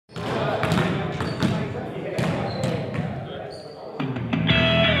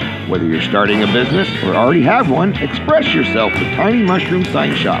Whether you're starting a business or already have one, express yourself with Tiny Mushroom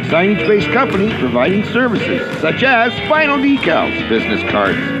Sign Shop. Signage-based company providing services such as vinyl decals, business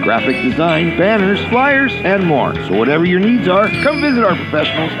cards, graphic design, banners, flyers, and more. So whatever your needs are, come visit our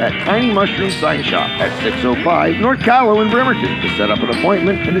professionals at Tiny Mushroom Sign Shop at 605 North Callow in Bremerton. To set up an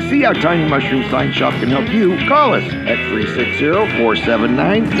appointment and to see how Tiny Mushroom Sign Shop can help you, call us at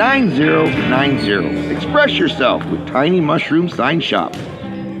 360-479-9090. Express yourself with Tiny Mushroom Sign Shop.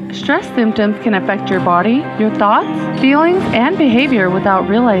 Stress symptoms can affect your body, your thoughts, feelings, and behavior without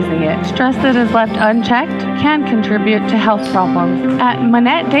realizing it. Stress that is left unchecked can contribute to health problems. At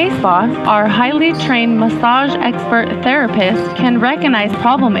Manette Day Spa, our highly trained massage expert therapists can recognize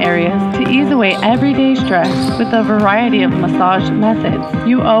problem areas to ease away everyday stress with a variety of massage methods.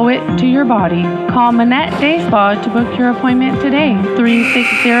 You owe it to your body. Call Manette Day Spa to book your appointment today.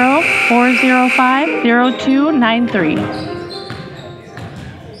 360-405-0293.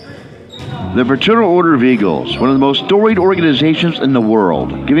 The Fraternal Order of Eagles, one of the most storied organizations in the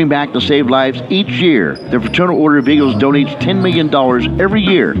world, giving back to save lives each year. The Fraternal Order of Eagles donates $10 million every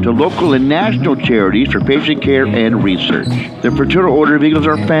year to local and national charities for patient care and research. The Fraternal Order of Eagles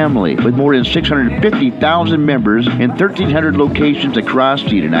are family with more than 650,000 members in 1,300 locations across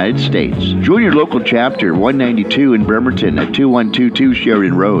the United States. Join your local chapter, 192 in Bremerton at 2122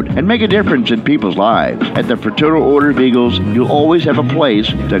 Sheridan Road, and make a difference in people's lives. At the Fraternal Order of Eagles, you'll always have a place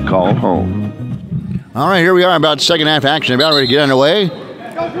to call home. All right, here we are, about second half action. About ready to get underway.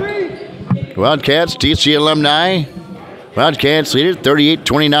 Wildcats, TC Alumni. Wildcats lead it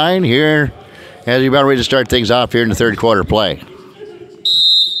 38-29 here as we're about ready to start things off here in the third quarter play.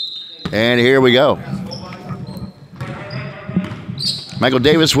 And here we go. Michael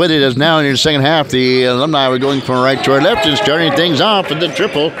Davis with it as now in the second half. The Alumni were going from right toward left and starting things off with the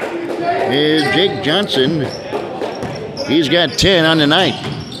triple is Jake Johnson. He's got 10 on the night.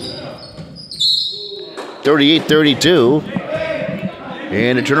 38-32.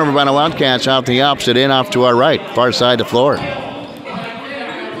 And a turnover by the Wildcats out the opposite end, off to our right, far side of the floor.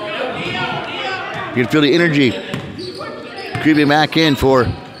 You can feel the energy creeping back in for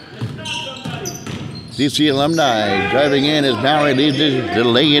DC Alumni. Driving in as Mallory leads the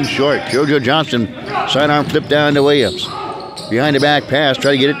lay-in short. JoJo Johnson, sidearm flip down to Williams. Behind the back pass,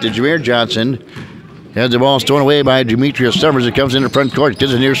 try to get it to Jameer Johnson. Has the ball stolen away by Demetrius Summers. It comes in the front court,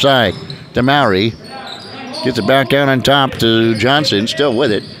 gets it near side to Mallory. Gets it back down on top to Johnson, still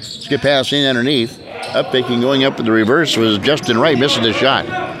with it. Skip pass in underneath. Up faking, going up with the reverse was Justin Wright, missing the shot.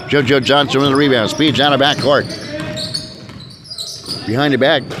 JoJo Johnson with the rebound, speeds out of back court. Behind the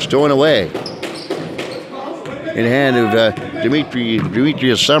back, stolen away. In the hand of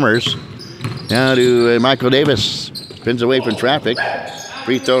Demetrius Summers. Now to Michael Davis. Spins away from traffic.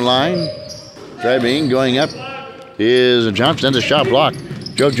 Free throw line. Driving, going up is Johnson. That's a shot block.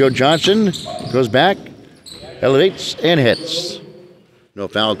 JoJo Johnson goes back. Elevates and hits. No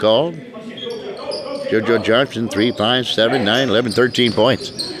foul called. JoJo Johnson, 3, 5, 7, 9, 11, 13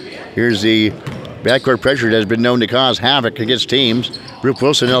 points. Here's the backcourt pressure that has been known to cause havoc against teams. Brooke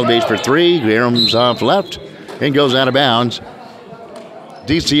Wilson elevates for 3. Graham's off left and goes out of bounds.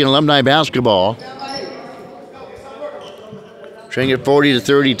 DC Alumni basketball. Trailing at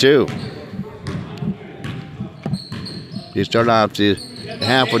 40-32. They start off the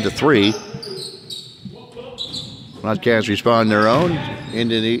half with the 3. Wildcats respond their own.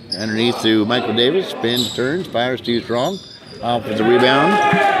 Underneath to Michael Davis. Spins, turns, fires too strong. Off with the rebound.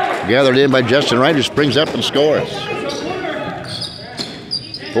 Gathered in by Justin Wright, who springs up and scores.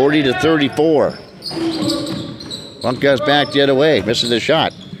 40-34. Wildcats back the other way. Misses the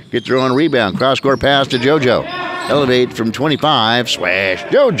shot. Gets their own rebound. Cross-court pass to JoJo. Elevate from 25. Swash.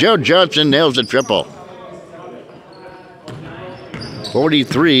 JoJo Johnson nails the triple.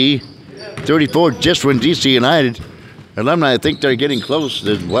 43-34 just when DC United. Alumni, I think they're getting close.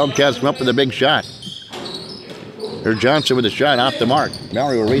 The Wildcats come up with a big shot. There's Johnson with a shot off the mark.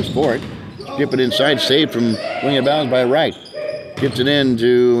 Mallory will race for it. Skip it inside, saved from wing of bounds by Wright. Gets it in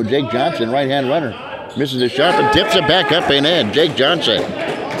to Jake Johnson, right-hand runner. Misses the shot and tips it back up and in. Jake Johnson.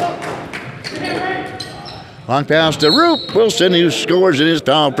 Long pass to Roop Wilson, who scores in his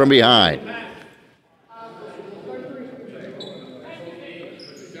foul from behind.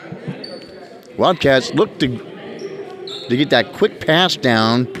 Wildcats look to get that quick pass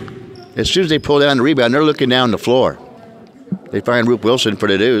down. As soon as they pull down the rebound, they're looking down the floor. They find Roop Wilson for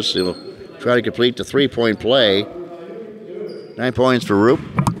the deuce. He'll try to complete the three-point play. 9 points for Roop.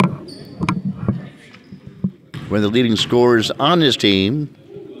 One of the leading scorers on this team.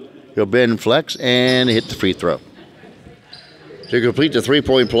 He'll bend, flex, and hit the free throw to complete the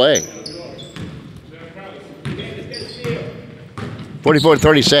three-point play.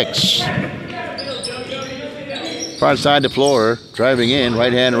 44-36. Far side the floor, driving in,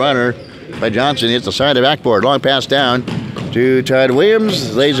 right-hand runner by Johnson. Hits the side of the backboard. Long pass down to Todd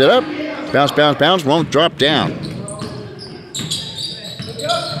Williams. Lays it up. Bounce, bounce, bounce. Won't drop down.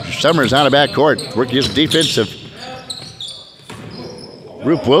 Summers out of backcourt. Working his defensive.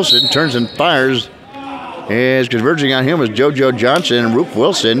 Roof Wilson turns and fires. As converging on him was JoJo Johnson. And Roof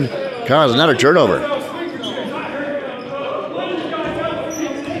Wilson caused another turnover.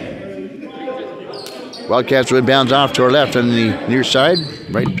 Wildcats will inbounds off to our left on the near side,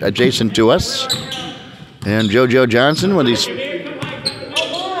 right adjacent to us. And JoJo Johnson with his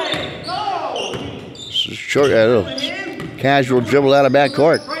short, casual dribble out of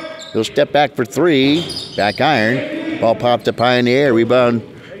backcourt. He'll step back for three. Back iron. Ball popped up high in the air. Rebound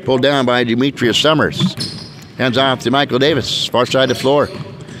pulled down by Demetrius Summers. Hands off to Michael Davis. Far side of the floor.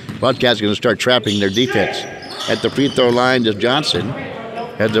 Wildcats going to start trapping their defense. At the free throw line is Johnson.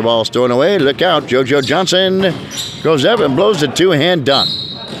 Has the ball stolen away. Look out. JoJo Johnson goes up and blows the two-hand dunk.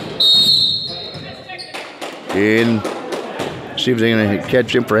 And see if they're going to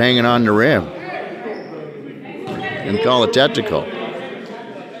catch him for hanging on the rim. And call it tactical.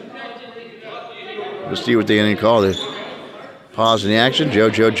 Let's see what they're going to call it. Pause in the action.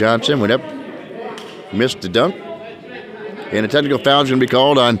 JoJo Johnson went up. Missed the dunk. And a technical foul is going to be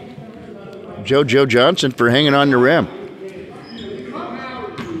called on JoJo Johnson for hanging on the rim.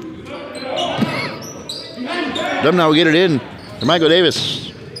 Alumni will get it in for Michael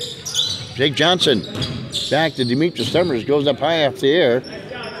Davis. Jake Johnson back to Demetrius Summers. Goes up high off the air.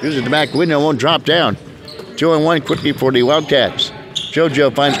 Uses the back window. Won't drop down. 2-1 quickly for the Wildcats.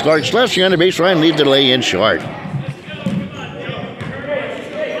 JoJo finds Clark slashing on the baseline. Leaves the lay-in short.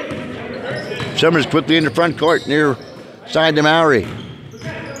 Summers quickly in the front court near side to Mowry.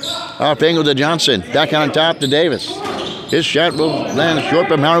 Off angle to Johnson. Back on top to Davis. His shot will land short,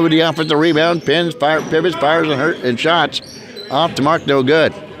 but Mowry with the offensive rebound. Pins, pivots, fires, and shots. Off the mark, no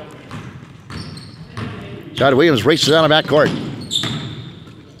good. Todd Williams races out of backcourt.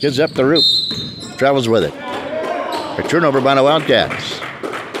 Gets up the roof. Travels with it. A turnover by the Wildcats.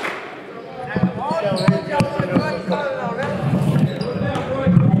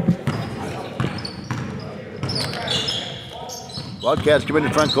 Wildcats come in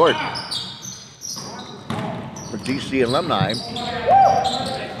the front court for DC Alumni.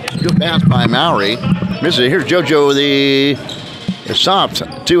 Good pass by Mowry. Misses it. Here's JoJo with the soft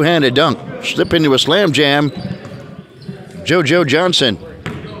two-handed dunk. Slip into a slam jam. JoJo Johnson.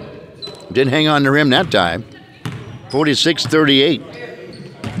 Didn't hang on the rim that time.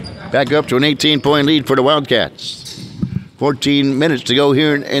 46-38. Back up to an 18-point lead for the Wildcats. 14 minutes to go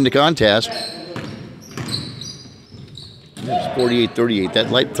here in the contest. It's 48-38.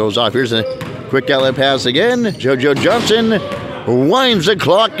 That light throws off. Here's a quick outlet pass again. JoJo Johnson winds the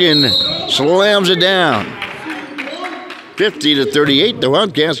clock and slams it down. 50-38. The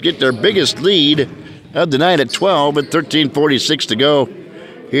Wildcats get their biggest lead of the night at 12 with 13:46 to go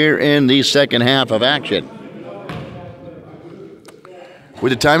here in the second half of action.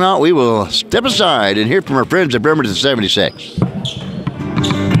 With the timeout, we will step aside and hear from our friends at Bremerton 76.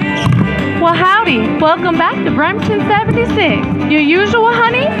 Well, howdy. Welcome back to Bremerton 76. Your usual,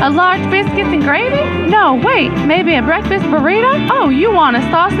 honey? A large biscuits and gravy? No, wait. Maybe a breakfast burrito? Oh, you want a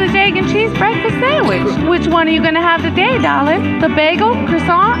sausage, egg, and cheese breakfast sandwich. Which one are you going to have today, darling? The bagel,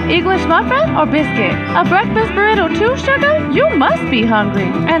 croissant, English muffin, or biscuit? A breakfast burrito too, sugar? You must be hungry.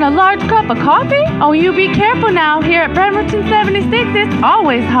 And a large cup of coffee? Oh, you be careful now. Here at Bremerton 76, it's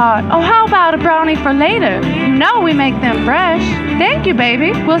always hot. Oh, how about a brownie for later? You know we make them fresh. Thank you,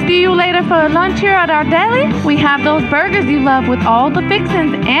 baby. We'll see you later for lunch here at our deli. We have those burgers you love with all the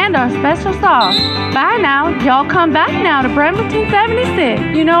fixings and our special sauce. Bye now. Y'all come back now to Bremerton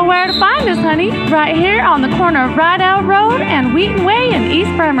 76. You know where to find us, honey. Right here on the corner of Rideout Road and Wheaton Way in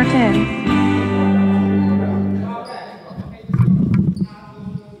East Bremerton.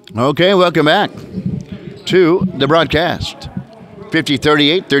 Okay, welcome back to the broadcast.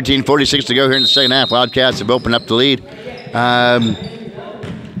 50-38, 13:46 to go here in the second half. Wildcats have opened up the lead.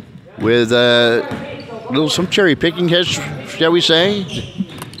 With some cherry picking, shall we say,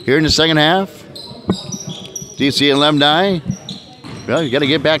 here in the second half. DC Alumni, well, you got to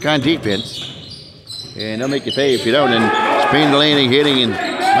get back on defense. And they'll make you pay if you don't. And Spain Delaney hitting, and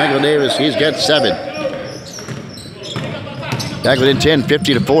Michael Davis, he's got 7. Back within 10,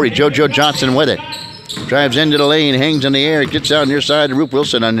 50-40. JoJo Johnson with it. Drives into the lane, hangs in the air, gets out near side to Roof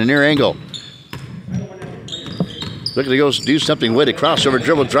Wilson on the near angle. Looking to go do something with it. Crossover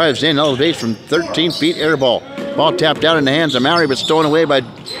dribble, drives in, elevates from 13 feet, air ball. Ball tapped out in the hands of Mowry, but stolen away by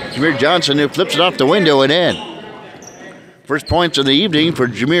Jameer Johnson, who flips it off the window and in. First points of the evening for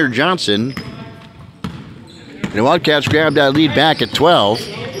Jameer Johnson. And the Wildcats grabbed that lead back at 12.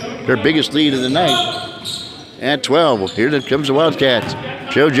 Their biggest lead of the night at 12. Here comes the Wildcats.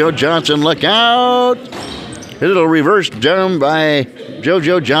 JoJo Johnson, look out. A little reverse dome by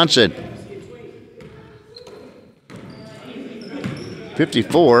JoJo Johnson.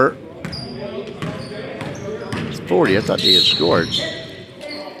 54. 40. I thought they had scored.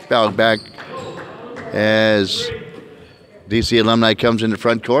 Fouled back as DC Alumni comes into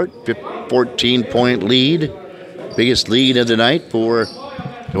front court. 14-point lead. Biggest lead of the night for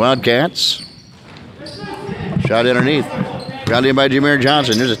the Wildcats. Shot underneath. Grounded in by Jameer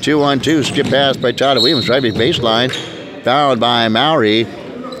Johnson. There's a 2-on-2. Skip pass by Todd Williams. Driving baseline. Fouled by Mowry.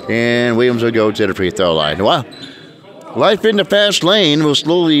 And Williams will go to the free throw line. Wow. Life in the fast lane will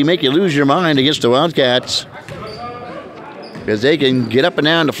slowly make you lose your mind against the Wildcats, because they can get up and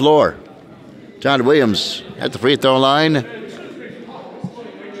down the floor. Todd Williams at the free throw line.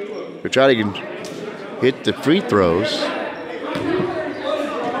 We're trying to hit the free throws.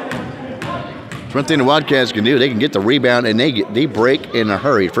 One thing the Wildcats can do, they can get the rebound and they break in a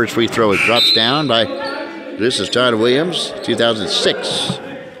hurry. First free throw is drops down by, this is Todd Williams, 2006.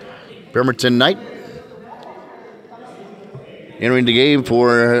 Bremerton Knight. Entering the game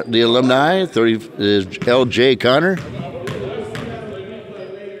for the Alumni, 30 is L.J. Connor.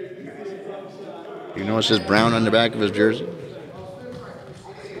 You know it says Brown on the back of his jersey?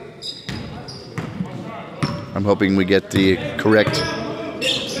 I'm hoping we get the correct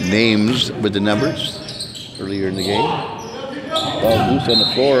names with the numbers earlier in the game. Ball loose on the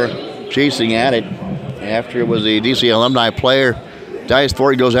floor, chasing at it. After it was a DC Alumni player. Dives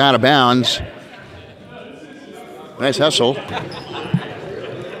for it, goes out of bounds. Nice hustle.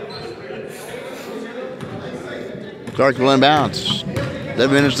 Clark will inbounds.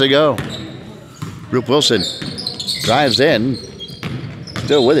 11 minutes to go. Rube Wilson drives in.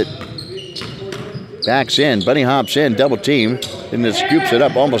 Still with it. Backs in. Bunny hops in. Double team. And then scoops it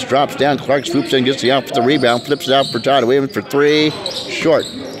up. Almost drops down. Clark swoops in. Gets the offensive rebound. Flips it out for Todd Williams for three. Short.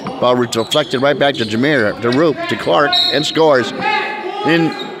 Ball deflected right back to Jameer. To Rube. To Clark. And scores.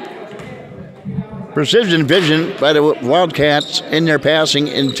 In precision vision by the Wildcats in their passing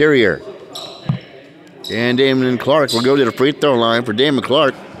interior. And Damon Clark will go to the free throw line for Damon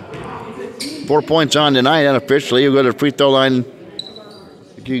Clark. 4 points on tonight unofficially. He'll go to the free throw line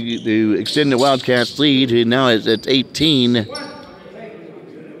to extend the Wildcats lead. He now is at 18.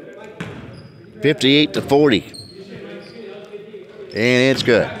 58-40. And it's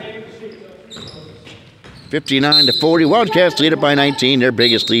good. 59-40. Wildcats lead it by 19. Their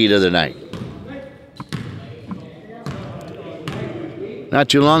biggest lead of the night. Not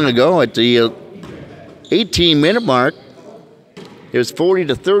too long ago, at the 18-minute mark, it was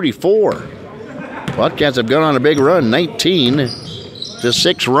 40-34. Wildcats have gone on a big run,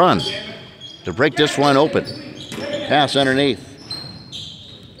 19-6 run to break this one open. Pass underneath.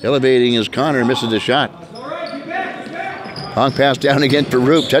 Elevating as Connor misses the shot. Long pass down again for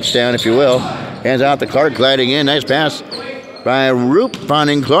Roop. Touchdown, if you will. Hands out to Clark, gliding in. Nice pass by Roop,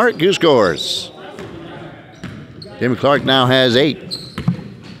 finding Clark, who scores. Jimmy Clark now has 8.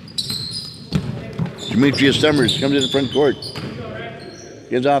 Demetrius Summers comes in the front court.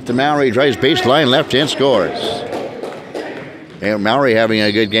 Gives off to Mowry, drives baseline left and scores. And Mowry having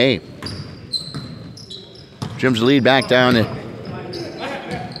a good game. Trims the lead back down to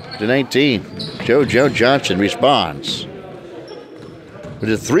 19. JoJo Johnson responds.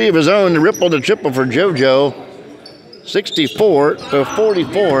 With a 3 of his own, the ripple to triple for JoJo.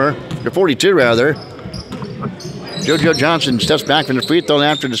 64-44, to 42 rather. JoJo Johnson steps back from the free throw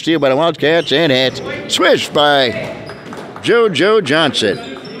after the steal by the Wildcats, and it's swished by JoJo Johnson.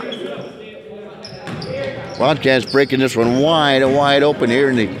 Wildcats breaking this one wide open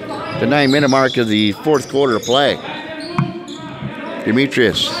here in the 9-minute mark of the fourth quarter of play.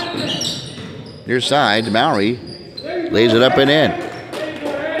 Demetrius, near side, Mowry lays it up and in.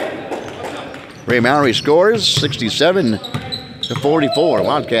 Ray Mowry scores, 67-44.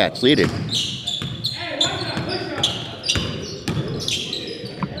 Wildcats lead it.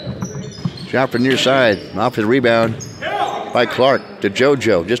 Shot from near side, off his rebound by Clark to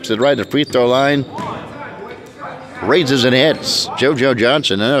JoJo, just to the right of the free throw line. Raises and hits. JoJo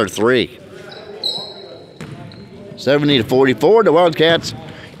Johnson, another 3. 70-44. The Wildcats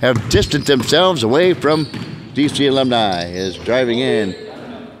have distanced themselves away from DC Alumni. As driving in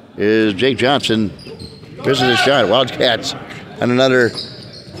is Jake Johnson. Misses a shot. Wildcats on another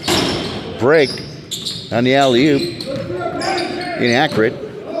break on the alley-oop. Inaccurate.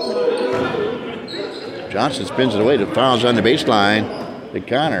 Johnson spins it away. The foul's on the baseline. To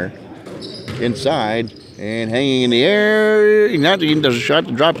Connor inside, And hanging in the air, not does a shot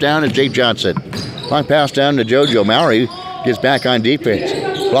to drop down is Jake Johnson. Long pass down to JoJo. Mowry gets back on defense.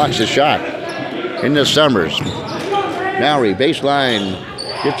 Blocks the shot. Into Summers. Mowry, baseline,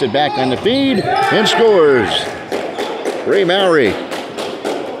 gets it back on the feed and scores. Ray Mowry.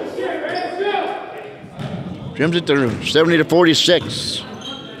 Trims it to 70-46.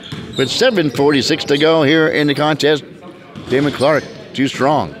 With 7:46 to go here in the contest, Damon Clark too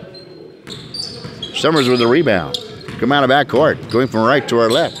strong. Summers with the rebound. Come out of backcourt, going from right to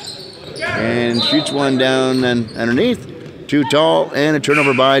our left. And shoots one down and underneath. Too tall, and a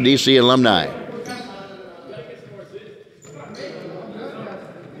turnover by DC Alumni.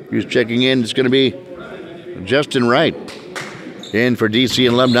 Who's checking in? It's going to be Justin Wright. In for DC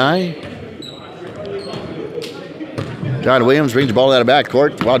Alumni. John Williams brings the ball out of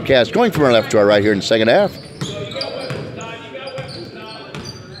backcourt. Wildcats going from our left to our right here in the second half.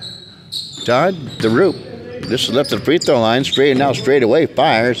 Todd, the Roop. This is left of the free throw line. Straight away.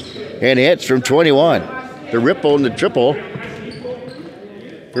 Fires and hits from 21. The ripple and the triple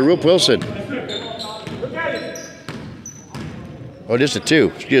for Roop Wilson. Oh, just a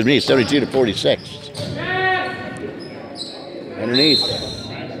 2. Excuse me. 72-46. Underneath.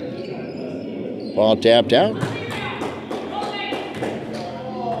 Ball tapped out.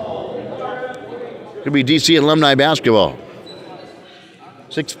 Could be DC Alumni basketball.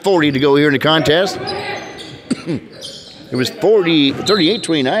 6:40 to go here in the contest. It was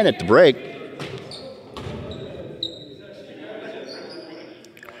 38-29 at the break.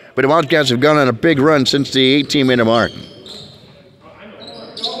 But the Wildcats have gone on a big run since the 18-minute mark.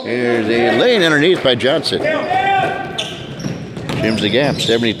 Here's a lane underneath by Johnson. Trims the gap,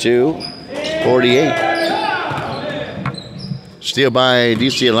 72-48. Steal by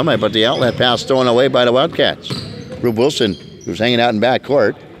DC Alumni, but the outlet pass thrown away by the Wildcats. Rube Wilson, who's hanging out in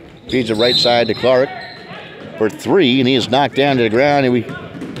backcourt, feeds the right side to Clark for 3, and he is knocked down to the ground, and we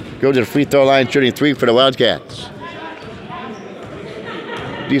go to the free throw line, shooting 3 for the Wildcats.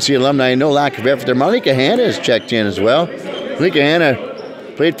 DC Alumni, no lack of effort there. Malika Hanna is checked in as well. Malika Hanna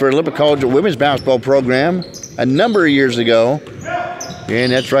played for Olympic College women's basketball program a number of years ago.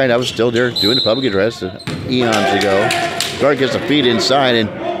 And that's right, I was still there doing the public address eons ago. Clark gets the feed inside and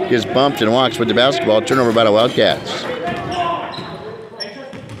gets bumped and walks with the basketball. Turnover by the Wildcats.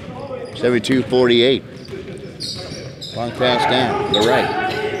 72-48. Long pass down to the right.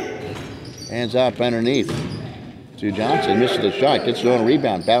 Hands off underneath to Johnson. Misses the shot. Gets it on a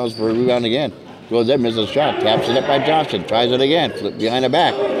rebound. Battles for a rebound again. Goes up, misses the shot. Taps it up by Johnson. Tries it again. Flip behind the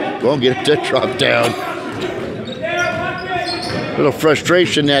back. Won't get it to drop down. A little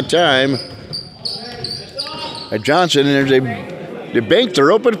frustration that time at Johnson. And there's the banks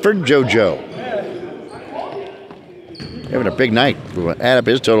are open for JoJo. Having a big night. We'll add up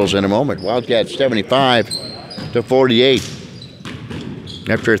his totals in a moment. Wildcats 75-48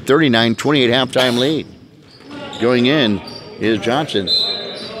 after a 39-28 halftime lead. Going in is Johnson.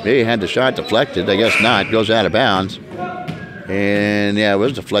 Maybe had the shot deflected. I guess not. Goes out of bounds. And yeah, it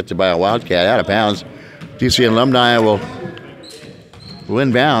was deflected by a Wildcat. Out of bounds. DC Alumni will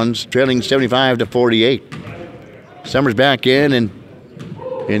win bounds, trailing 75-48. Summers back in and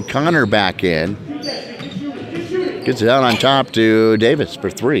Connor back in. Gets it out on top to Davis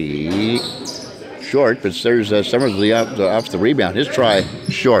for 3. Short, but there's Summers off the rebound. His try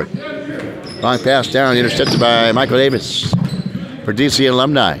short. Long pass down, intercepted by Michael Davis for DC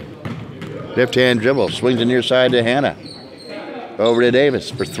Alumni. Left hand dribble, swings the near side to Hanna. Over to Davis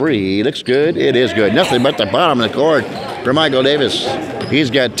for 3. Looks good. It is good. Nothing but the bottom of the court for Michael Davis.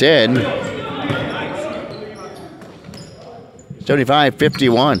 He's got 10.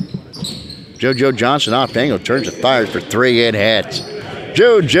 75-51. JoJo Johnson off angle, turns it, fires for 3, and hits.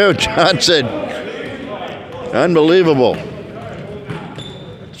 JoJo Johnson. Unbelievable.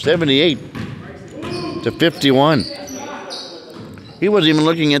 78-51. He wasn't even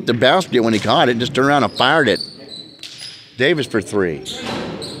looking at the basket when he caught it, just turned around and fired it. Davis for 3.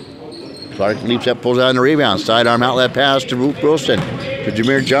 Clark leaps up, pulls out on the rebound. Sidearm outlet pass to Roop Wilson. To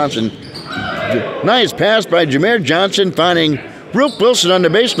Jameer Johnson. Nice pass by Jameer Johnson, finding Roop Wilson on the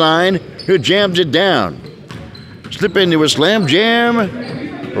baseline, who jams it down. Slip into a slam jam.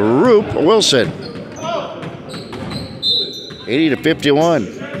 Roop Wilson.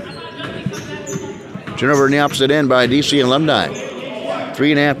 80-51. Turnover in the opposite end by DC Alumni.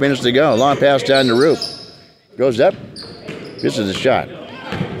 3.5 minutes to go. Long pass down to Roop. Goes up. This is a shot.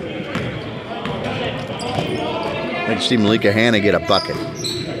 I'd like to see Malika Hanna get a bucket.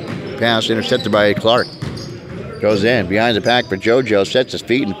 Pass intercepted by Clark. Goes in. Behind the pack for JoJo. Sets his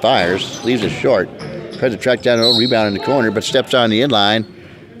feet and fires. Leaves it short. Tries to track down an old rebound in the corner, but steps on the inline.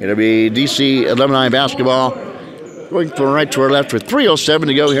 It'll be DC Alumni basketball going from right to our left with 3:07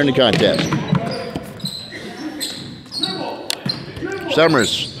 to go here in the contest.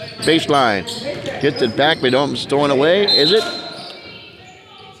 Summers, baseline, hits it back, but don't stolen away. Is it?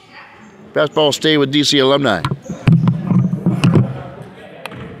 Fastball stay with DC Alumni.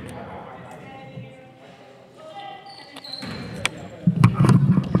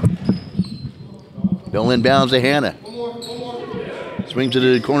 Bill inbounds to Hannah. Swing to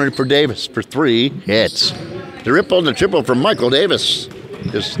the corner for Davis for 3. Hits. The ripple and the triple from Michael Davis.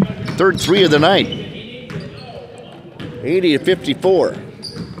 His third 3 of the night. 80-54.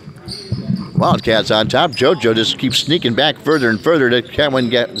 Wildcats on top. JoJo just keeps sneaking back further and further to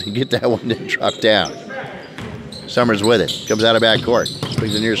get that one to drop down. Summers with it. Comes out of back court.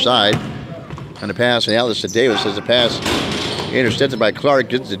 Swings the near side. On the pass, and Alice to Davis as the pass intercepted by Clark.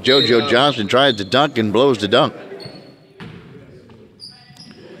 Gets to JoJo Johnson. Tries to dunk and blows the dunk.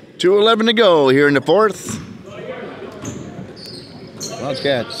 2:11 to go here in the fourth.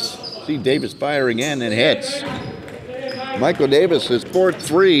 Wildcats see Davis fire again and hits. Michael Davis, his fourth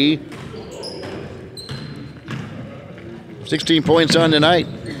 3. 16 points on tonight.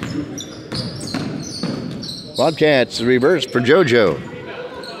 Wildcats reverse for JoJo.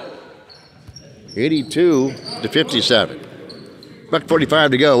 82-57. Buck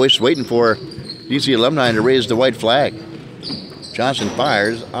 45 to go. We're just waiting for DC Alumni to raise the white flag. Johnson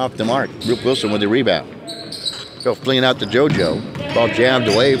fires off the mark. Brooke Wilson with the rebound. Go flinging out to JoJo. Ball jabbed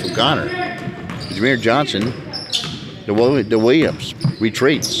away from Connor. Jameer Johnson to Williams.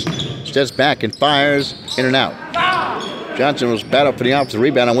 Retreats. Steps back and fires in and out. Johnson was battled for the offensive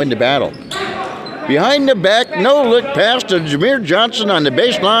rebound and win the battle. Behind the back, no look pass to Jameer Johnson on the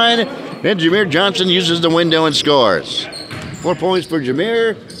baseline. And Jameer Johnson uses the window and scores. 4 points for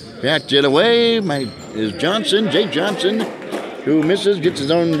Jameer. Backed it away is Johnson, Jake Johnson, who misses, gets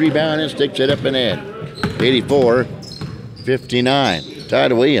his own rebound and sticks it up and in. 84-59. Ty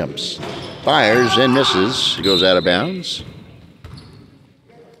to Williams. Fires and misses. He goes out of bounds.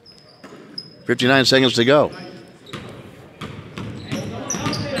 59 seconds to go.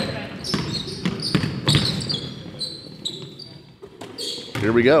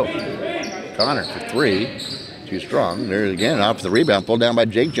 Here we go. Connor for 3. Too strong. There again, off the rebound. Pulled down by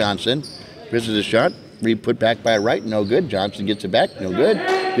Jake Johnson. Misses a shot. Put back by right. No good. Johnson gets it back. No good.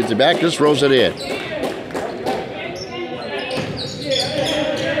 Gets it back. Just rolls it in.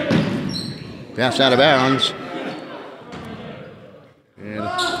 Pass out of bounds. And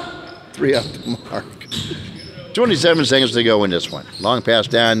 3 off the mark. 27 seconds to go in this one. Long pass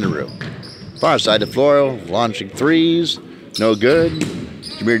down the room. Far side to Floral. Launching 3s. No good.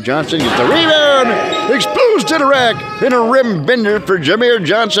 Jameer Johnson gets the rebound. Explodes to the rack. And a rim bender for Jameer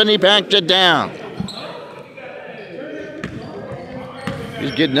Johnson. He packed it down.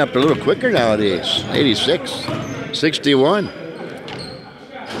 He's getting up a little quicker nowadays. 86-61.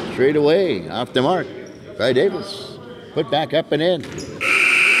 Straight away, off the mark. By Davis. Put back up and in.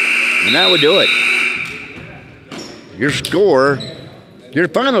 And that would do it. Your score, your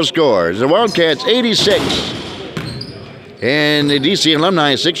final score is the Wildcats 86. And the DC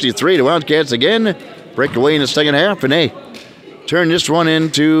Alumni 63. The Wildcats again break away in the second half. And they turn this one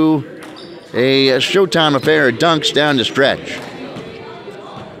into a Showtime affair of dunks down the stretch.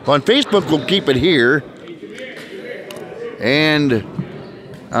 On Facebook, we'll keep it here. And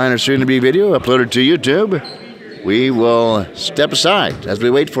on our soon-to-be video uploaded to YouTube, we will step aside as we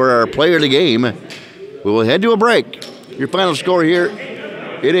wait for our player of the game. We will head to a break. Your final score here,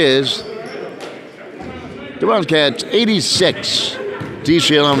 it is the Wildcats 86,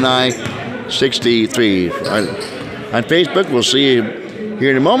 DC Alumni 63. On Facebook, we'll see you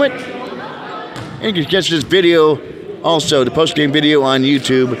here in a moment. And you can catch this video, also the post-game video on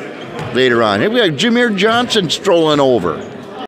YouTube later on. Here we have Jameer Johnson strolling over.